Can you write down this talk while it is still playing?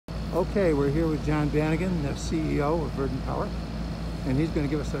Okay, we're here with John Banigan, the CEO of Verdant Power, and he's going to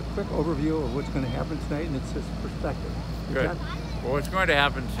give us a quick overview of what's going to happen tonight, and it's his perspective. Good. John? Well, what's going to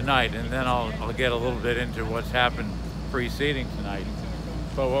happen tonight, and then I'll get a little bit into what's happened preceding tonight.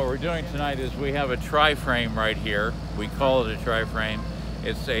 But what we're doing tonight is we have a tri-frame right here. We call it a tri-frame.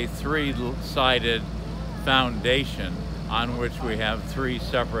 It's a three-sided foundation on which we have three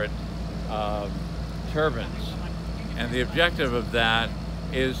separate turbines. And the objective of that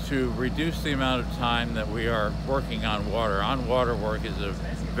is to reduce the amount of time that we are working on water. On-water work is a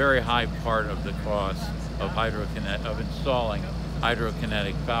very high part of the cost of installing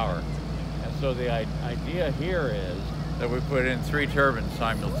hydrokinetic power. And so the idea here is that we put in three turbines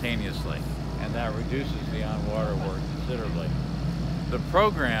simultaneously, and that reduces the on-water work considerably. The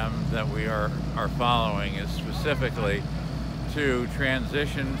program that we are following is specifically to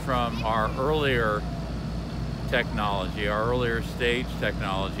transition from our earlier technology, our earlier stage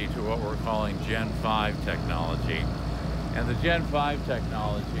technology, to what we're calling Gen 5 technology. And the Gen 5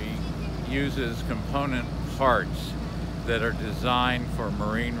 technology uses component parts that are designed for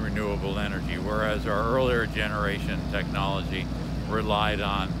marine renewable energy, whereas our earlier generation technology relied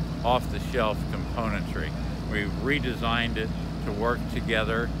on off-the-shelf componentry. We redesigned it to work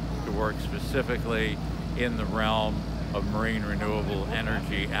together, to work specifically in the realm of marine renewable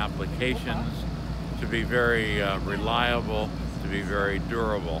energy applications, to be very reliable, to be very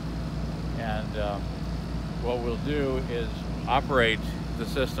durable. And what we'll do is operate the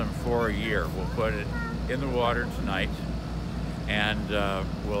system for a year. We'll put it in the water tonight, and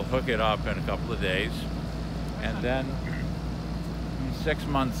we'll hook it up in a couple of days. And then in 6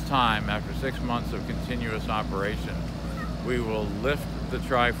 months' time, after 6 months of continuous operation, we will lift the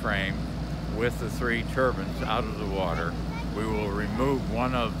tri-frame with the three turbines out of the water. We will remove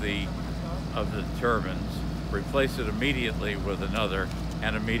one of the turbines, replace it immediately with another,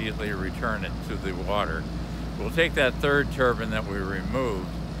 and immediately return it to the water. We'll take that third turbine that we removed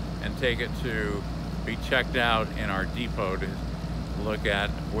and take it to be checked out in our depot to look at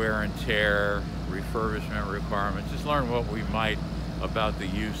wear and tear, refurbishment requirements, just learn what we might about the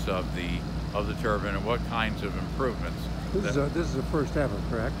use of the turbine and what kinds of improvements. This is the first ever,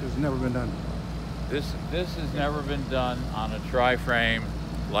 correct? It's never been done before. This has never been done on a tri-frame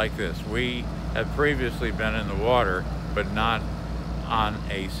like this. We have previously been in the water, but not on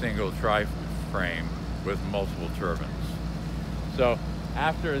a single tri-frame with multiple turbines. So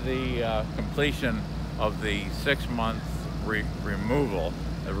after the completion of the 6-month removal,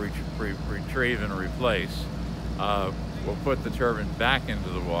 retrieve and replace, we'll put the turbine back into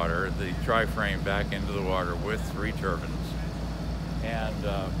the water, the tri-frame back into the water with three turbines, and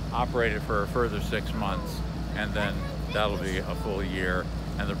operate it for a further 6 months, and then that'll be a full year,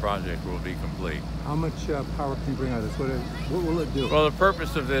 and the project will be complete. How much power can you bring out of this? What will it do? Well, the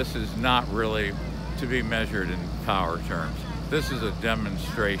purpose of this is not really to be measured in power terms. This is a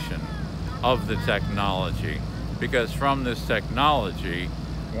demonstration of the technology, because from this technology,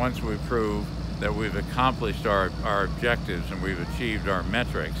 once we prove that we've accomplished our objectives and we've achieved our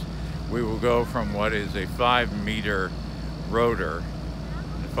metrics, we will go from what is a 5-meter rotor,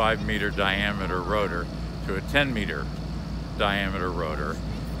 a 5-meter diameter rotor, to a 10-meter diameter rotor,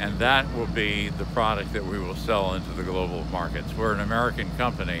 and that will be the product that we will sell into the global markets. We're an American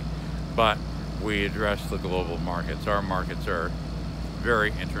company, but we address the global markets. Our markets are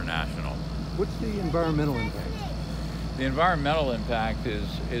very international. What's the environmental impact? The environmental impact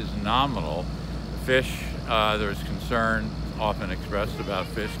is nominal. Fish, there's concern often expressed about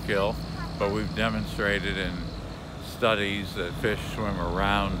fish kill, but we've demonstrated in studies that fish swim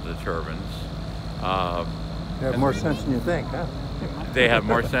around the turbines. They have more sense than you think, huh? They have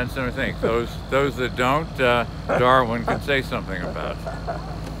more sense than we think. Those that don't, Darwin can say something about.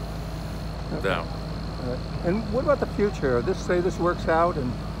 So. And what about the future? Say this works out,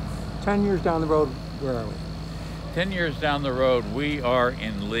 and 10 years down the road, where are we? 10 years down the road, we are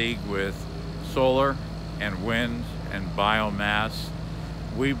in league with solar and wind and biomass.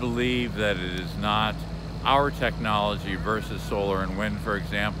 We believe that it is not our technology versus solar and wind, for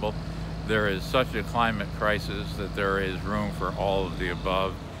example. There is such a climate crisis that there is room for all of the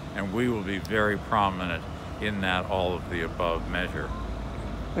above, and we will be very prominent in that all of the above measure.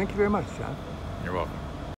 Thank you very much, John. You're welcome.